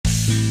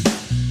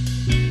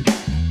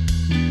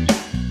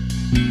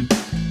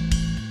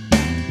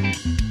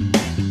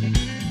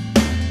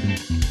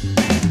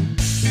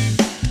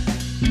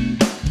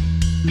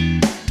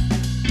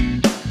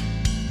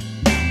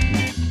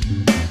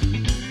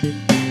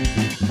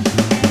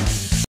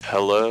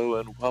Hello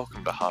and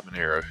welcome to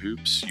Habanero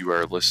Hoops. You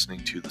are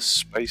listening to the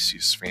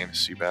spiciest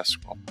fantasy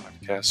basketball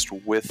podcast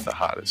with the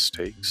hottest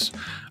takes.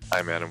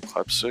 I'm Adam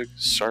Klepsig.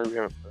 Sorry we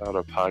haven't put out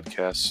a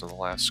podcast in the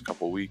last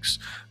couple weeks.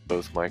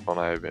 Both Michael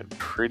and I have been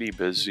pretty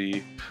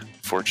busy.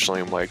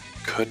 Unfortunately, Mike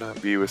could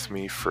not be with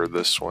me for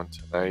this one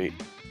tonight.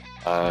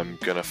 I'm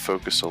going to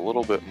focus a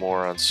little bit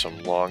more on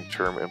some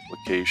long-term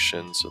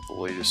implications of the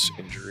latest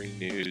injury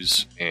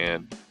news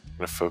and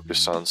going to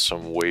focus on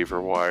some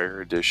waiver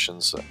wire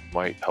additions that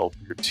might help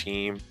your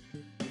team.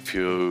 If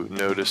you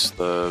notice,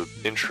 the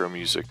intro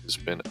music has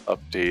been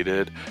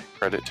updated.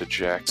 Credit to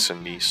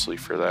Jackson Neasley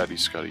for that.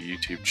 He's got a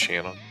YouTube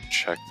channel.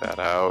 Check that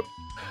out.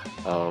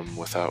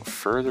 Without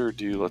further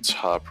ado, let's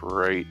hop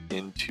right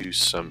into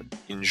some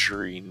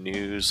injury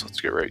news.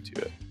 Let's get right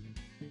to it.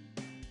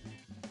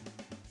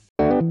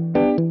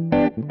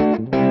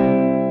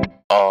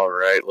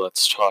 Alright,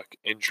 let's talk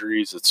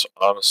injuries. It's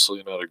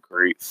honestly not a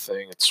great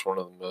thing. It's one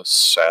of the most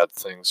sad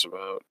things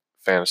about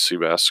fantasy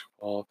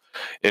basketball.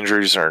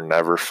 Injuries are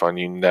never fun.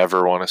 You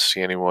never want to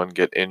see anyone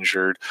get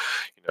injured.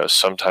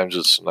 Sometimes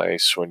it's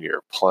nice when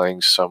you're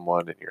playing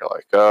someone and you're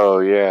like, oh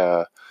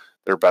yeah,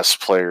 their best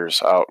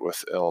player's out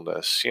with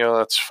illness.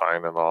 That's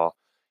fine and all.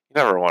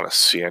 You never want to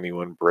see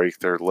anyone break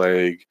their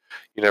leg.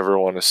 You never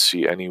want to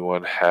see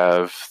anyone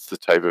have the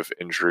type of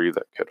injury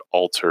that could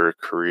alter a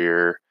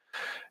career.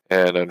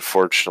 And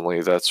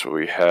unfortunately, that's what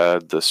we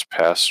had this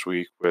past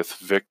week with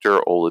Victor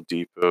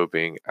Oladipo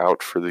being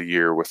out for the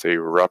year with a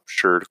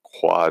ruptured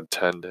quad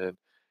tendon.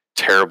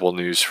 Terrible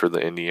news for the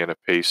Indiana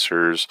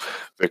Pacers.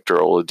 Victor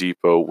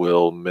Oladipo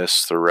will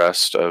miss the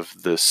rest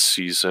of this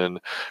season.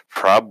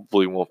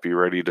 Probably won't be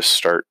ready to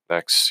start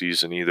next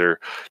season either.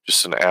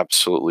 Just an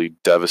absolutely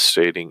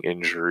devastating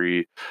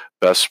injury.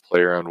 Best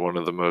player on one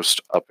of the most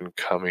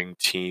up-and-coming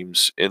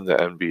teams in the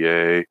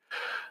NBA.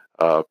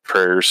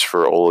 Prayers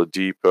for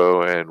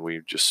Oladipo, and we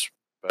just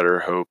better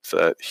hope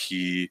that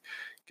he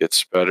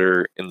gets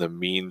better. In the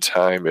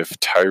meantime, if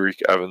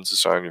Tyreke Evans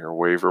is on your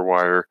waiver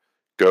wire,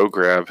 go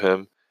grab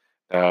him.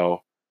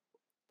 Now,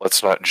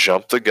 let's not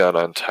jump the gun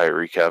on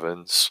Tyreke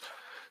Evans.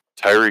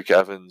 Tyreke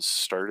Evans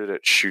started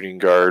at shooting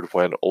guard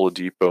when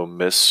Oladipo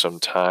missed some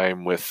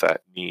time with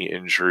that knee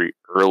injury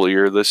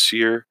earlier this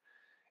year,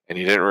 and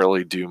he didn't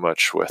really do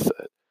much with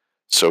it.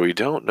 So we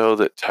don't know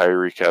that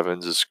Tyreke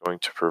Evans is going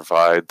to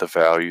provide the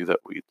value that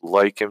we'd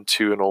like him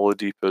to in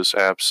Oladipo's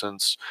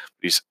absence,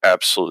 but he's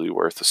absolutely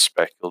worth a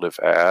speculative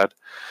add.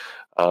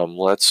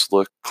 Let's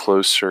look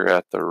closer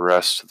at the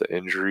rest of the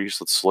injuries.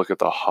 Let's look at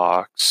the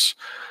Hawks.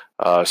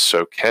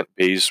 So Kent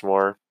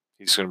Bazemore,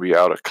 he's going to be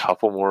out a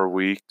couple more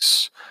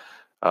weeks.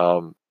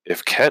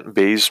 If Kent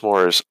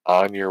Bazemore is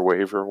on your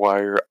waiver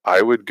wire,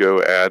 I would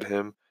go add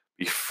him.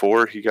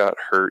 Before he got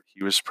hurt,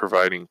 he was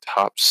providing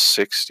top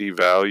 60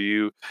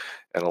 value,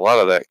 and a lot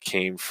of that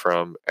came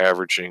from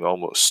averaging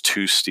almost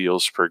 2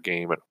 steals per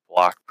game and a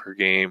block per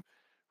game.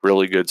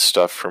 Really good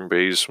stuff from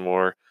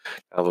Bazemore.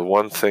 Now, the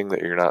one thing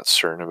that you're not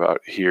certain about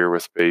here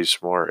with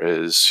Bazemore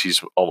is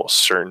he's almost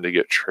certain to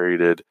get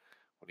traded.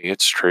 When he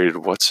gets traded,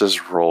 what's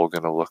his role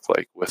going to look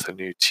like with a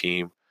new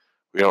team?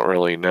 We don't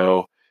really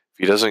know. If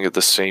he doesn't get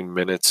the same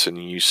minutes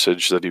and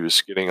usage that he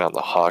was getting on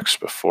the Hawks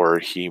before,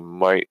 he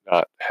might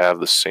not have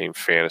the same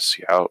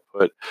fantasy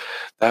output.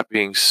 That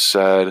being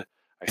said,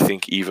 I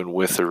think even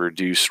with a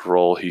reduced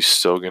role, he's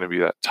still going to be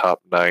that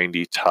top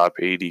 90, top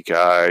 80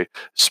 guy,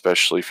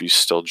 especially if he's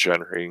still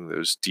generating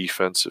those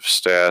defensive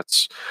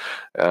stats.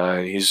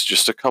 He's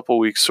just a couple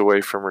weeks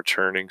away from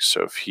returning,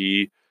 so if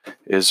he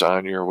is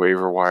on your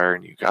waiver wire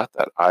and you got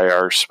that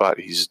IR spot,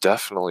 he's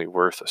definitely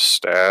worth a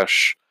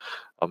stash.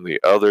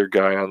 The other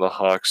guy on the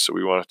Hawks that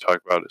we want to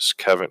talk about is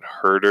Kevin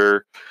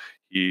Huerter.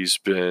 He's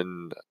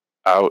been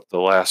out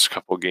the last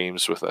couple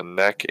games with a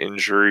neck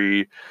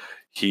injury.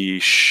 He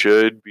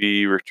should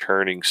be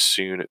returning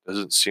soon. It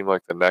doesn't seem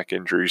like the neck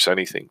injury is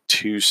anything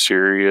too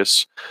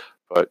serious,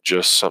 but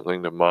just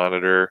something to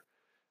monitor.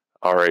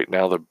 All right,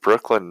 now the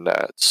Brooklyn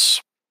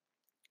Nets.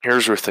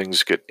 Here's where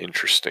things get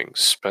interesting.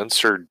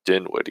 Spencer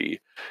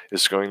Dinwiddie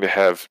is going to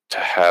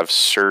have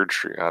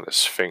surgery on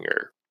his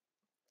finger.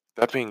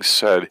 That being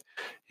said,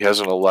 he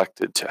hasn't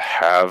elected to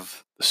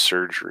have the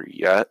surgery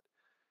yet.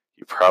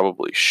 He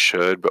probably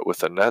should, but with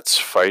the Nets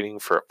fighting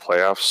for a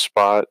playoff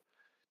spot,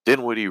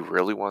 Dinwiddie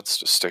really wants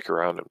to stick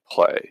around and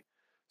play.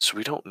 So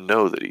we don't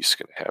know that he's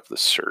going to have the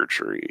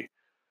surgery.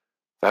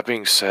 That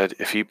being said,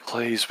 if he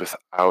plays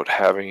without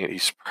having it,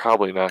 he's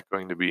probably not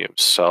going to be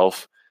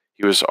himself.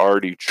 He was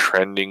already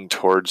trending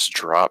towards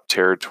drop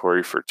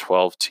territory for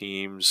 12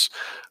 teams,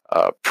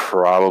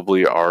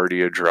 probably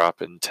already a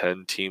drop in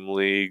 10-team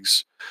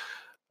leagues.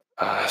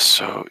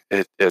 So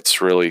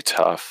it's really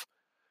tough.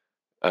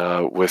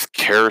 With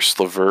Caris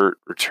LeVert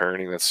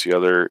returning, that's the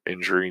other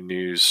injury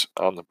news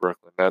on the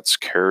Brooklyn Nets.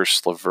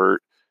 Caris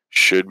LeVert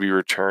should be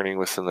returning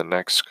within the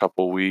next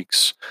couple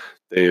weeks.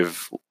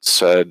 They've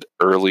said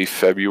early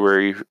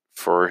February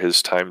for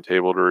his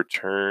timetable to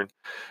return.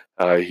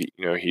 He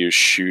is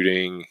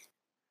shooting,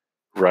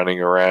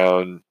 running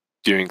around,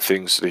 doing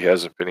things that he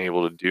hasn't been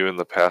able to do in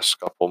the past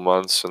couple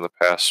months, in the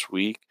past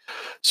week.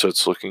 So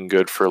it's looking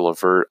good for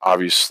LeVert.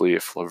 Obviously,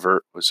 if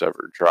LeVert was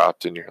ever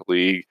dropped in your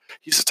league,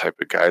 he's the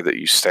type of guy that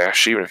you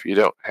stash even if you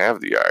don't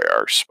have the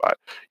IR spot.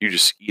 You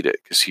just eat it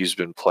because he's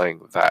been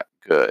playing that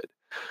good.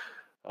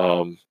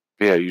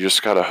 Yeah, you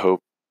just got to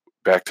hope,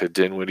 back to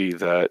Dinwiddie,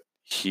 that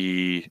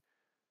he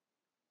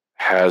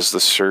has the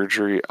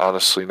surgery,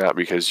 honestly, not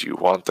because you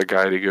want the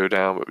guy to go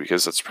down, but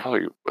because that's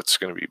probably what's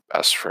going to be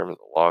best for him in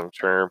the long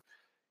term.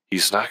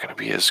 He's not going to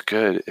be as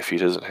good if he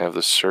doesn't have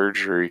the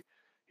surgery.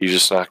 He's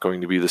just not going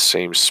to be the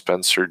same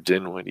Spencer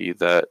Dinwiddie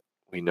that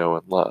we know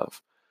and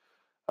love.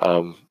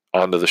 On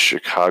to the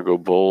Chicago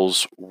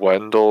Bulls.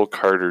 Wendell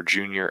Carter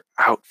Jr.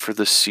 out for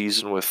the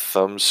season with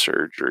thumb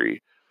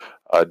surgery.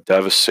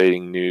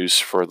 Devastating news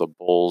for the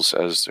Bulls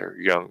as their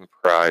young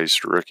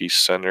prized rookie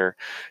center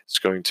is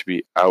going to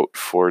be out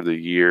for the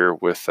year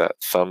with that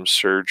thumb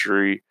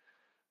surgery.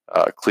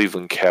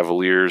 Cleveland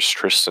Cavaliers,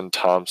 Tristan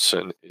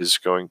Thompson is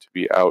going to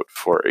be out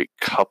for a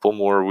couple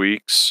more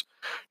weeks.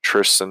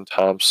 Tristan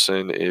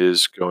Thompson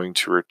is going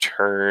to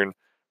return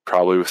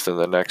probably within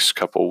the next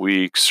couple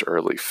weeks,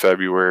 early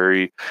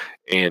February.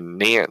 And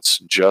Nance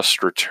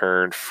just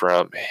returned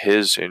from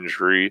his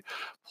injury,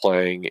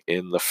 playing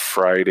in the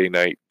Friday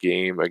night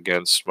game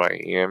against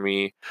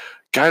Miami.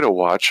 Guy to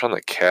watch on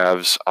the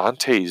Cavs,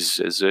 Ante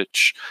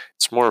Zizic.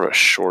 It's more of a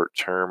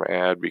short-term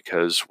ad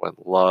because when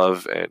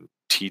Love and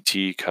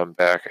TT come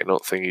back, I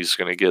don't think he's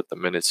going to get the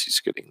minutes he's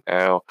getting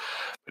now.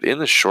 But in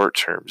the short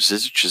term,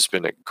 Zizic has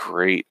been a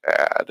great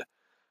ad.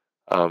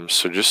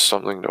 So just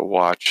something to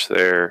watch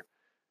there.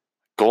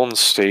 Golden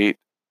State,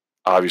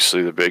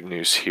 obviously the big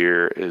news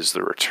here is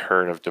the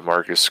return of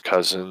DeMarcus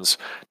Cousins.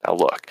 Now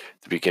look,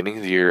 at the beginning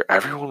of the year,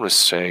 everyone was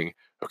saying,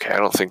 okay, I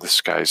don't think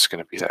this guy's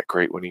going to be that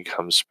great when he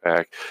comes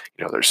back.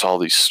 There's all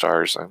these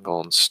stars on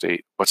Golden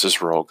State. What's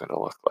his role going to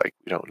look like?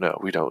 We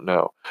don't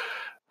know.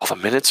 Well, the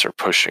minutes are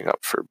pushing up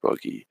for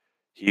Boogie.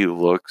 He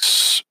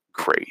looks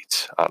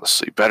great,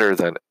 honestly, better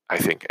than I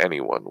think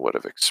anyone would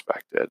have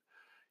expected.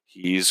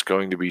 He's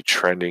going to be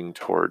trending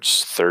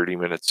towards 30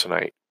 minutes a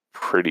night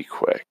pretty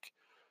quick.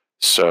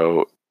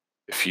 So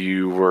if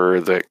you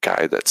were the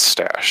guy that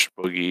stashed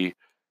Boogie,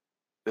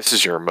 this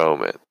is your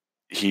moment.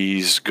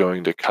 He's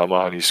going to come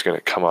on. He's going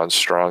to come on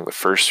strong. The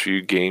first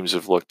few games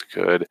have looked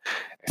good.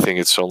 I think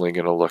it's only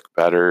going to look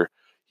better.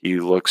 He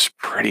looks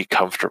pretty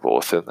comfortable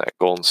within that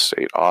Golden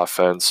State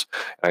offense.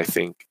 And I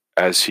think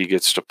as he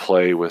gets to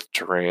play with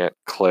Durant,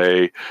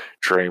 Clay,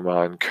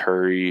 Draymond,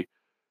 Curry,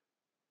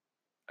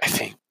 I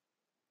think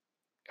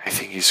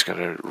he's going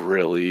to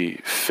really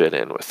fit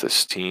in with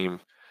this team.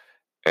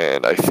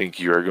 And I think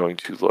you are going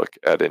to look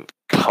at a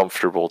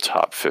comfortable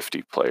top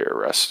 50 player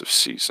rest of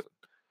season.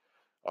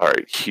 All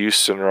right,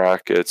 Houston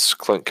Rockets,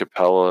 Clint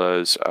Capella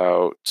is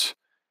out.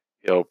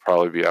 He'll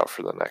probably be out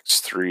for the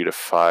next 3 to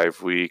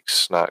 5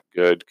 weeks. Not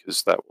good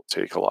because that will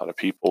take a lot of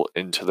people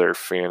into their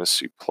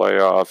fantasy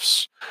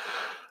playoffs.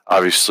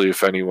 Obviously,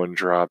 if anyone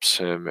drops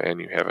him and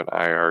you have an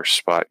IR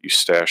spot, you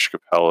stash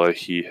Capella.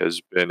 He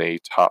has been a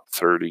top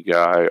 30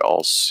 guy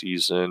all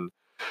season.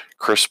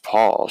 Chris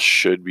Paul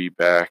should be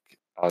back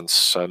on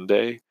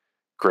Sunday.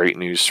 Great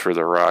news for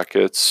the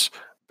Rockets.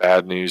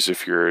 Bad news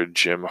if you're a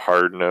Jim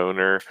Harden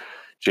owner.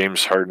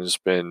 James Harden's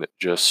been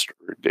just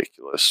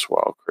ridiculous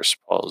while Chris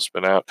Paul has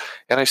been out.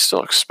 And I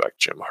still expect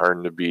Jim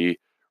Harden to be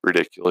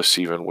ridiculous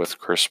even with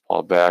Chris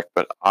Paul back.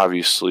 But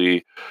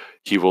obviously,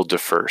 he will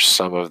defer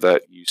some of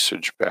that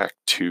usage back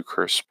to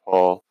Chris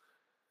Paul.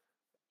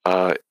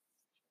 LA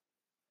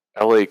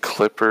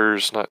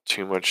Clippers, not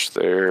too much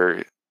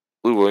there.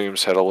 Lou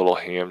Williams had a little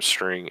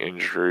hamstring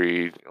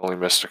injury, only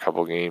missed a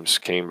couple games,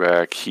 came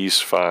back. He's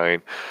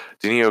fine.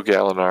 Danilo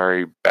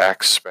Gallinari,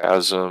 back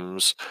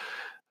spasms.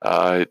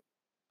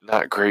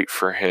 Not great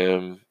for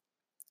him.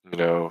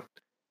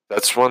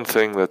 That's one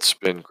thing that's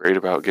been great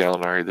about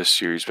Gallinari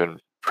this year. He's been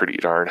pretty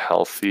darn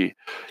healthy.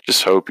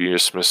 Just hope he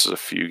just misses a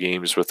few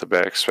games with the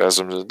back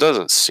spasms. It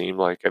doesn't seem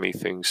like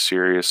anything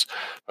serious,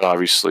 but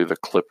obviously the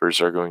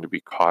Clippers are going to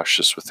be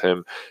cautious with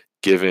him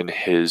given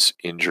his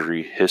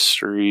injury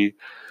history.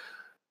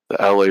 The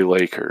LA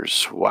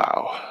Lakers,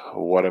 wow,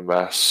 what a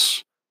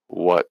mess.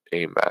 What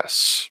a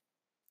mess.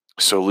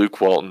 So Luke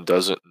Walton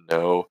doesn't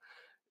know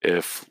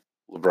if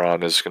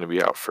LeBron is going to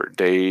be out for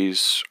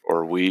days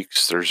or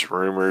weeks. There's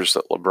rumors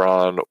that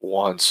LeBron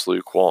wants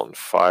Luke Walton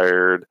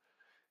fired.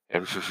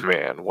 And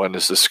man, when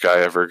is this guy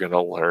ever going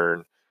to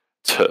learn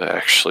to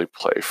actually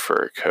play for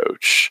a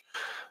coach?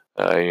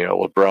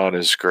 LeBron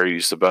is great.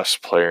 He's the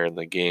best player in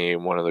the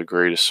game, one of the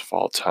greatest of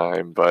all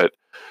time, but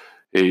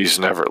he's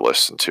never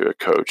listened to a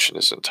coach in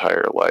his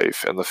entire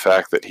life. And the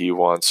fact that he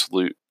wants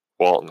Luke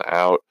Walton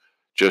out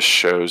just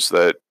shows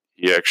that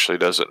he actually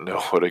doesn't know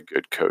what a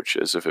good coach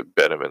is if it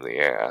bit him in the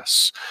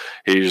ass.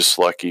 He's just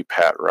lucky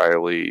Pat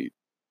Riley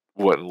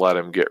wouldn't let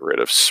him get rid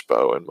of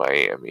Spo in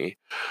Miami.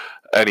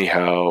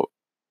 Anyhow,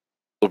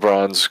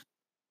 LeBron's,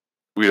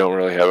 we don't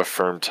really have a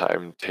firm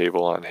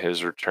timetable on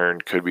his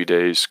return. Could be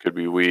days, could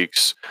be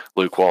weeks.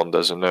 Luke Walton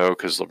doesn't know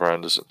because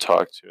LeBron doesn't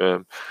talk to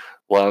him.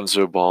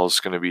 Lonzo Ball is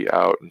going to be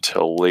out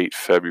until late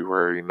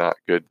February. Not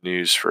good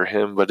news for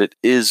him, but it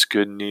is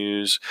good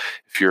news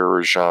if you're a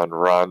Rajon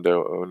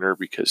Rondo owner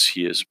because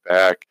he is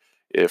back.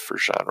 If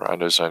Rajon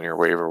Rondo's on your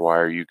waiver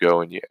wire, you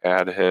go and you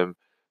add him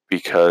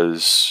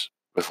because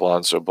with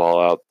Lonzo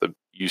Ball out, the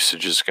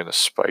usage is going to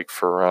spike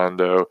for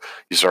Rondo.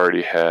 He's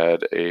already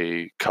had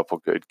a couple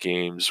good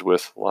games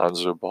with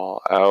Lonzo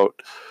Ball out.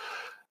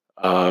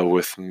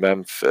 With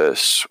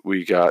Memphis,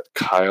 we got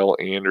Kyle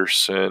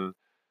Anderson.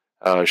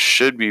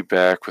 Should be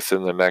back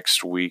within the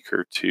next week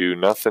or two.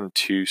 Nothing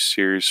too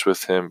serious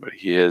with him, but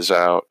he is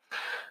out.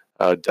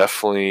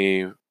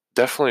 Definitely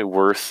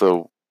worth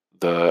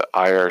the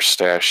IR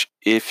stash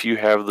if you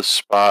have the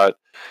spot.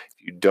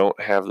 If you don't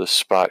have the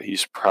spot,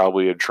 he's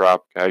probably a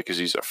drop guy because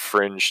he's a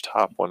fringe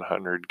top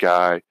 100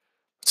 guy.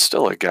 But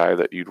still a guy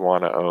that you'd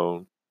want to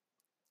own.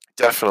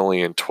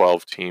 Definitely in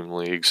 12-team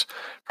leagues,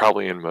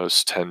 probably in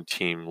most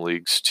 10-team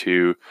leagues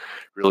too.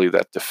 Really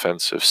that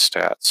defensive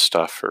stat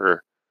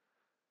stuffer.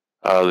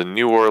 The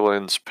New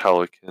Orleans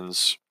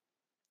Pelicans,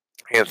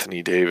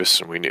 Anthony Davis,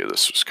 and we knew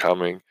this was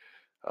coming,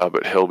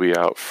 but he'll be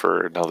out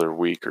for another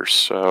week or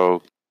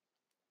so.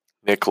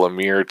 Nikola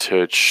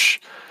Mirotic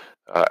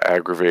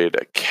aggravated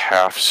a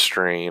calf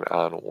strain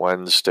on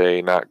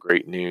Wednesday. Not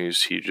great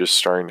news. He's just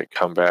starting to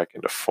come back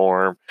into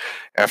form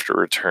after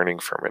returning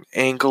from an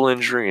ankle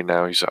injury, and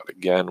now he's out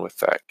again with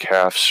that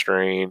calf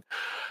strain.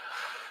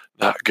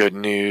 Not good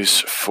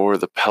news for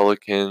the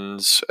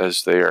Pelicans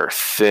as they are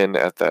thin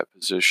at that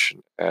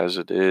position as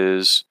it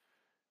is.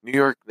 New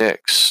York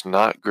Knicks,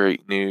 not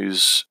great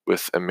news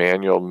with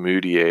Emmanuel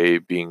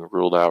Mudiay being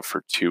ruled out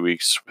for 2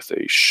 weeks with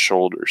a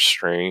shoulder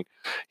strain.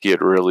 He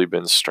had really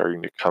been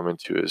starting to come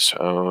into his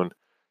own,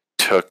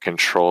 took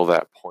control of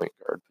that point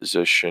guard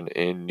position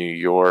in New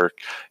York,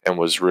 and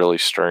was really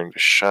starting to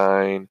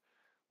shine.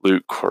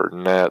 Luke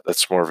Cornett,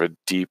 that's more of a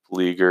deep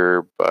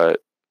leaguer,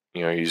 but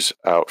he's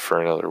out for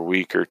another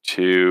week or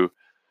two.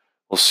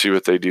 We'll see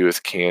what they do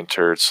with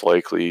Cantor. It's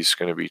likely he's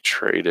going to be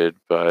traded,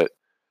 but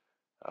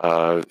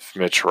if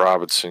Mitch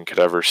Robinson could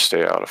ever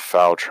stay out of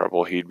foul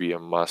trouble, he'd be a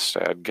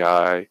must-add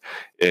guy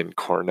in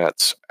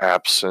Cornette's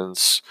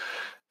absence.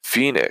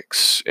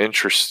 Phoenix,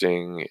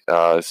 interesting.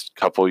 A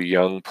couple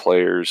young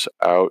players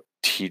out.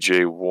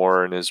 TJ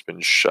Warren has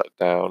been shut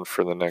down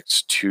for the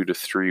next 2 to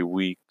 3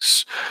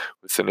 weeks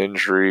with an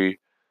injury.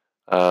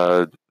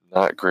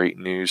 Not great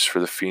news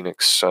for the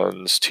Phoenix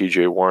Suns.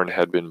 TJ Warren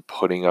had been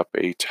putting up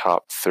a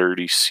top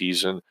 30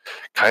 season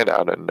kind of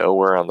out of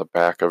nowhere on the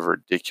back of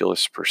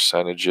ridiculous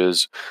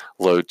percentages,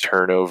 low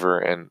turnover,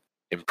 and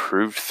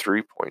improved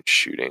three-point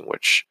shooting,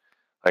 which,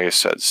 like I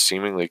said,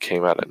 seemingly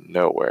came out of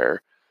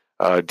nowhere.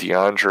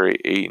 DeAndre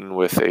Ayton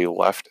with a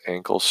left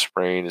ankle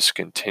sprain has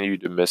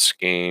continued to miss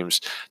games.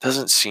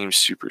 Doesn't seem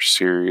super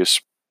serious,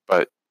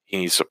 but he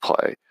needs to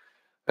play,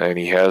 and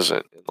he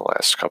hasn't in the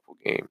last couple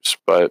games.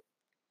 But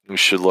we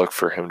should look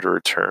for him to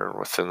return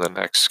within the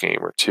next game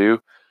or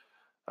two.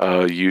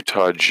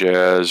 Utah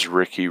Jazz,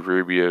 Ricky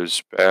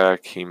Rubio's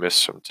back. He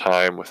missed some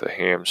time with a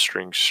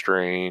hamstring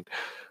strain,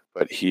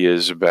 but he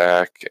is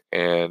back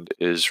and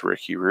is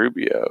Ricky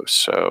Rubio.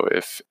 So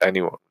if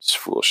anyone was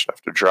foolish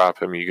enough to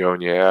drop him, you go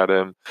and you add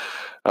him.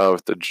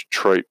 With the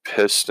Detroit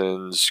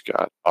Pistons,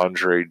 got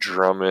Andre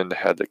Drummond,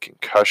 had the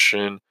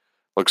concussion.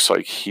 Looks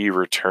like he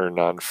returned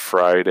on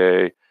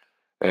Friday.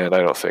 And I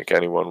don't think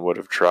anyone would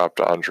have dropped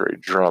Andre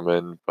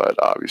Drummond, but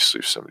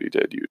obviously if somebody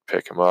did, you would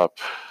pick him up.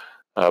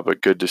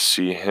 But good to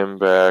see him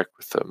back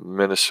with the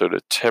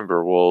Minnesota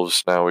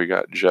Timberwolves. Now we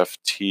got Jeff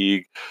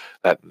Teague.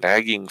 That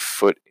nagging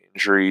foot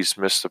injuries,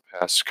 missed the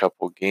past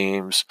couple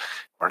games.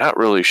 We're not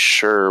really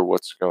sure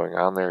what's going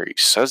on there. He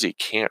says he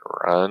can't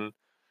run,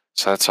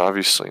 so that's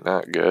obviously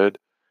not good.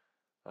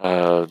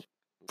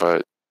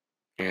 But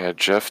yeah,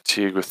 Jeff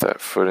Teague with that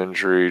foot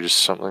injury, just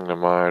something to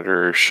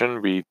monitor.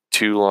 Shouldn't be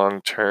too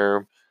long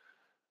term,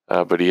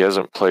 but he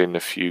hasn't played in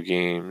a few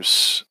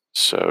games,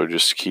 so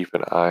just keep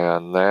an eye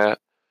on that.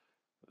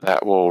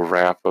 That will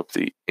wrap up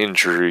the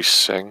injury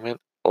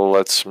segment.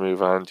 Let's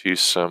move on to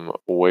some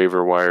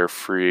waiver wire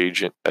free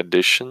agent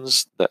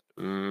additions that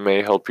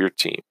may help your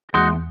team.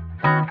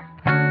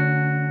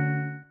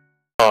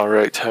 All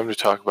right, time to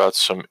talk about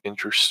some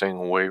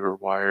interesting waiver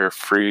wire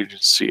free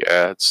agency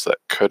ads that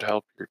could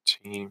help your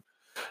team.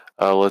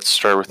 Let's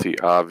start with the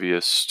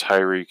obvious.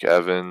 Tyreek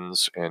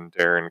Evans and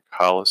Darren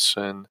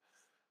Collison.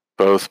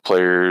 Both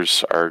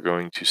players are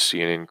going to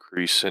see an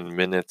increase in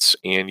minutes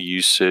and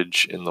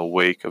usage in the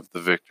wake of the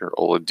Victor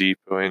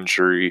Oladipo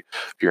injury.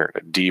 If you're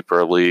in a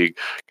deeper league,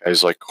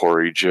 guys like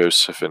Corey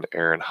Joseph and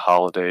Aaron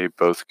Holiday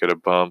both get a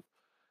bump.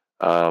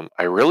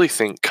 I really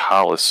think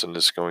Collison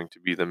is going to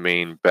be the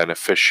main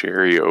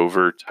beneficiary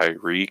over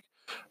Tyreek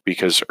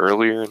because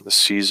earlier in the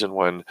season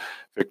when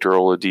Victor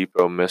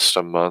Oladipo missed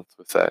a month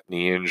with that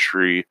knee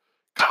injury,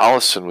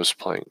 Collison was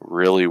playing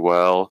really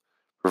well,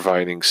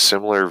 providing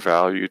similar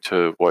value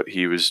to what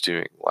he was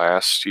doing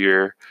last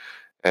year.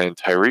 And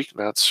Tyreek,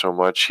 not so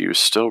much. He was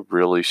still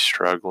really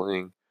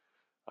struggling.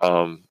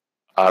 Um,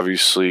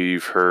 Obviously,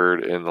 you've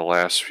heard in the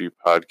last few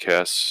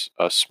podcasts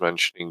us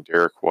mentioning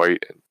Derek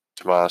White and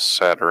Tomas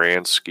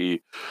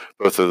Satoransky.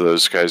 Both of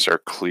those guys are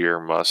clear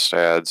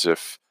must-adds.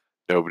 If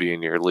nobody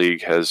in your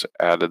league has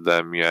added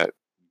them yet,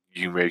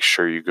 you make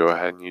sure you go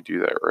ahead and you do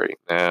that right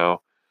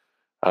now.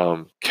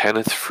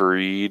 Kenneth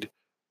Faried,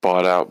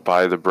 bought out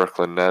by the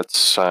Brooklyn Nets,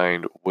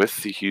 signed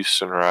with the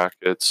Houston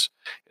Rockets.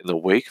 In the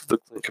wake of the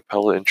Clint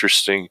Capella,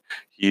 interesting.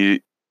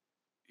 He's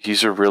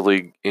a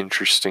really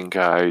interesting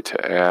guy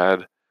to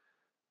add.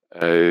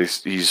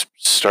 He's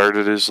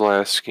started his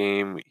last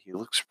game. He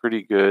looks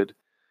pretty good.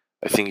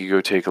 I think you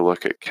go take a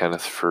look at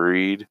Kenneth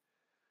Faried.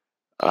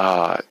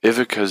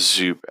 Ivica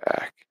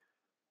Zubac.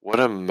 What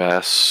a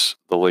mess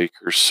the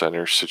Lakers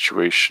center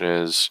situation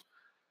is.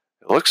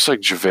 It looks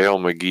like JaVale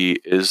McGee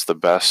is the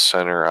best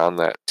center on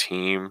that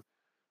team.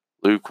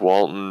 Luke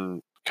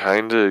Walton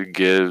kind of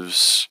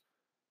gives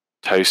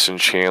Tyson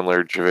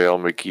Chandler,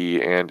 JaVale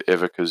McGee, and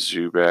Ivica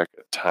Zubac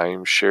a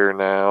timeshare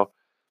now.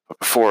 But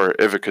before,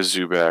 Ivica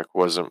Zubac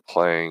wasn't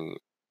playing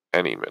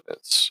any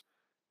minutes.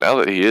 Now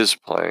that he is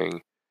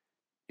playing,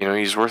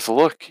 he's worth a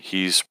look.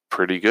 He's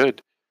pretty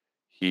good.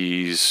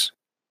 He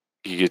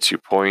gets you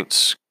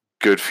points,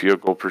 good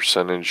field goal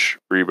percentage,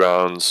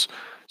 rebounds.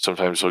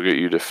 Sometimes he'll get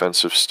you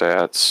defensive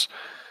stats.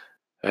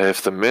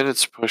 If the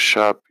minutes push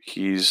up,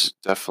 he's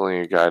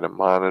definitely a guy to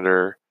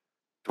monitor.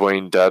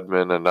 Dwayne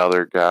Dedman,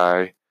 another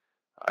guy.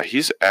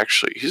 He's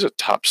a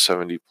top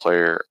 70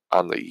 player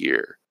on the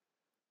year.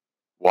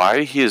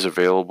 Why he is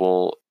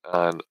available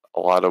on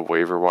a lot of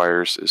waiver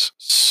wires is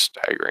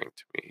staggering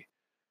to me.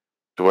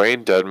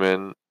 Dwayne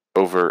Dedman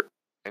over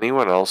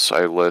anyone else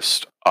I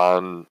list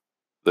on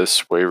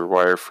this waiver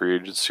wire free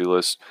agency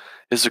list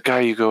is a guy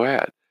you go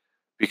add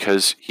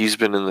because he's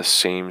been in the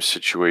same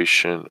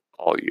situation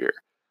all year.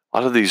 A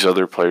lot of these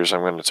other players I'm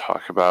going to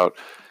talk about,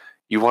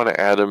 you want to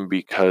add them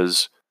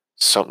because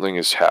something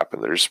has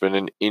happened. There's been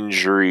an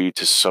injury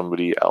to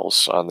somebody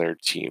else on their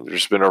team.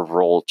 There's been a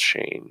role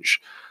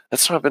change.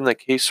 That's not been the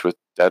case with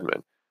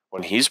Dedman.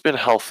 When he's been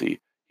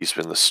healthy, he's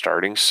been the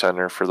starting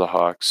center for the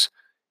Hawks.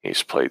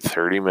 He's played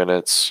 30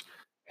 minutes,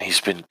 and he's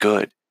been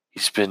good.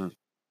 He's been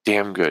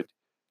damn good.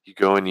 You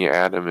go and you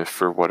add him if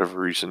for whatever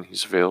reason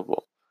he's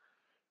available.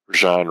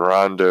 Rajon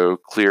Rondo,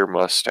 clear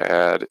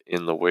must-add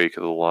in the wake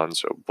of the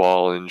Lonzo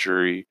Ball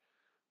injury.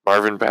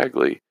 Marvin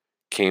Bagley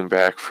came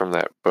back from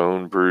that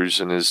bone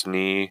bruise in his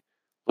knee.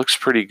 Looks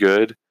pretty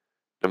good.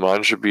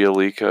 Nemanja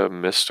Bjelica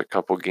missed a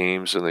couple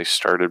games and they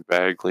started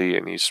Bagley,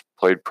 and he's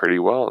played pretty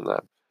well in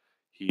them.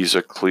 He's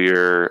a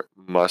clear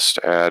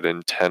must-add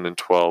in 10 and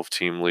 12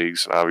 team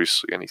leagues, and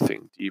obviously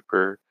anything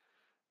deeper.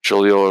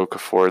 Jahlil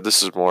Okafor,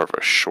 this is more of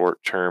a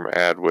short-term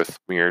add with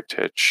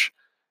Mirotic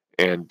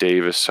and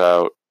Davis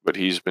out, but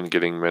he's been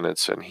getting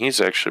minutes, and he's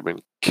actually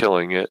been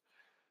killing it.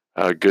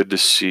 Good to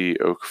see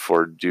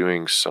Okafor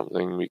doing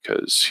something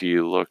because he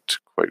looked,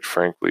 quite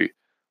frankly,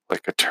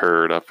 like a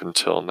turd up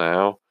until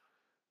now.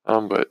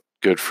 But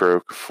good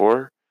for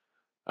Okafor.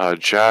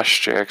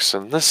 Josh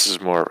Jackson, this is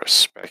more of a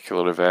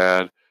speculative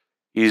ad.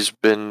 He's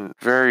been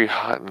very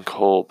hot and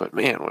cold, but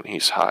man, when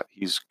he's hot,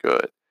 he's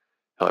good.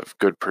 He'll have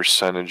good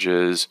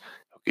percentages.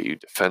 He'll get you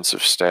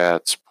defensive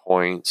stats,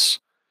 points.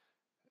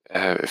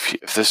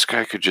 If this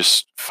guy could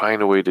just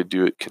find a way to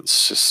do it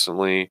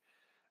consistently,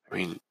 I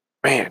mean,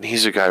 man,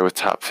 he's a guy with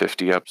top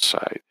 50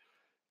 upside.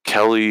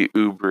 Kelly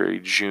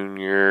Oubre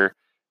Jr.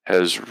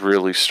 has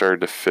really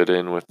started to fit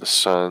in with the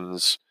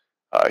Suns.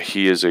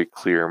 He is a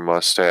clear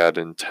must-add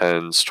in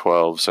 10s,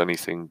 12s,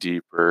 anything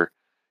deeper.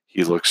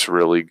 He looks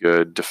really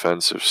good.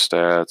 Defensive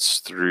stats,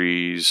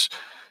 threes,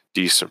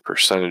 decent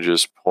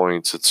percentages,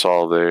 points. It's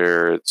all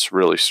there. It's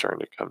really starting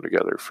to come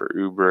together for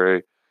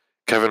Oubre.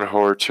 Kevin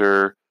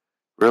Huerter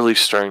really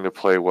starting to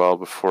play well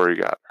before he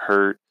got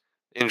hurt.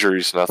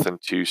 Injury's nothing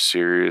too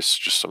serious,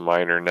 just a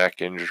minor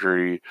neck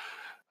injury.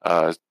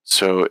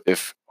 So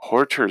if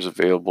Huerter is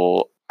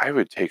available, I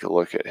would take a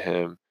look at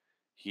him.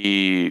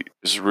 He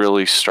is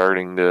really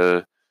starting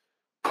to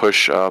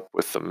push up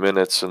with the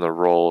minutes and the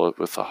role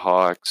with the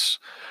Hawks,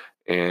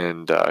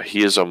 and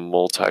he is a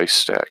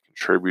multi-stat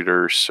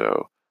contributor,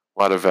 so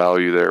a lot of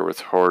value there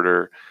with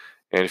Huerter.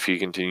 And if he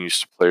continues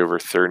to play over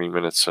 30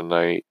 minutes a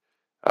night,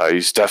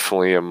 he's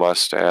definitely a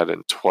must-add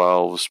in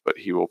 12s, but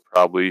he will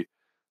probably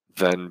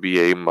then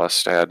be a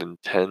must-add in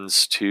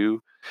 10s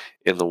too.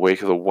 In the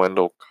wake of the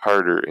Wendell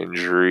Carter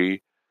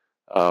injury,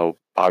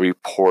 Bobby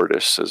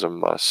Portis is a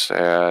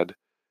must-add.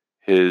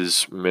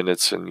 His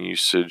minutes and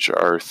usage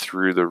are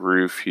through the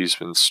roof. He's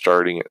been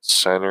starting at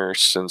center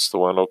since the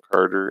Wendell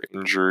Carter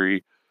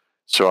injury.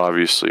 So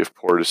obviously, if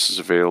Portis is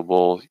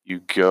available, you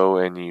go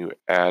and you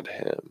add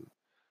him.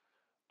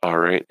 All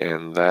right,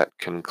 and that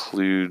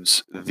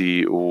concludes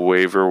the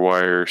waiver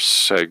wire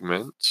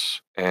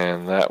segment.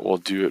 And that will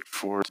do it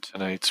for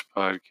tonight's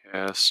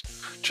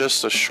podcast.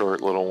 Just a short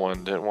little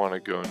one. Didn't want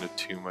to go into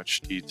too much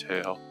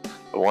detail.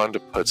 I wanted to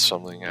put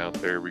something out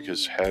there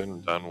because I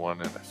hadn't done one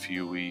in a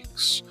few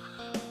weeks.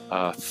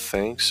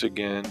 Thanks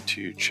again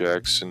to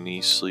Jackson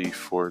Neasley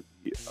for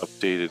the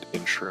updated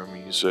intro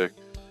music.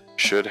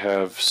 Should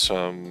have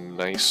some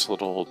nice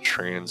little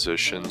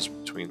transitions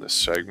between the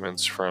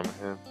segments from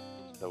him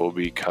that will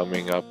be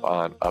coming up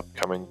on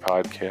upcoming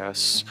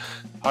podcasts.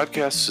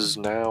 Podcast is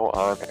now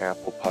on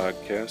Apple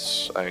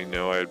Podcasts. I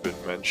know I had been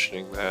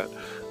mentioning that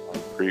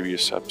on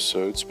previous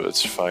episodes, but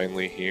it's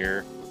finally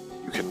here.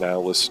 You can now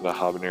listen to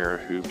Habanero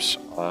Hoops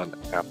on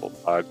Apple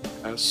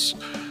Podcasts.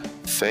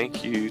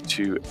 Thank you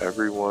to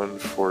everyone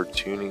for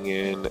tuning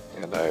in,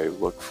 and I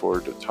look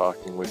forward to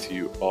talking with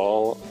you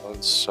all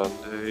on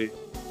Sunday.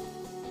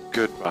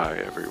 Goodbye,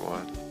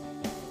 everyone.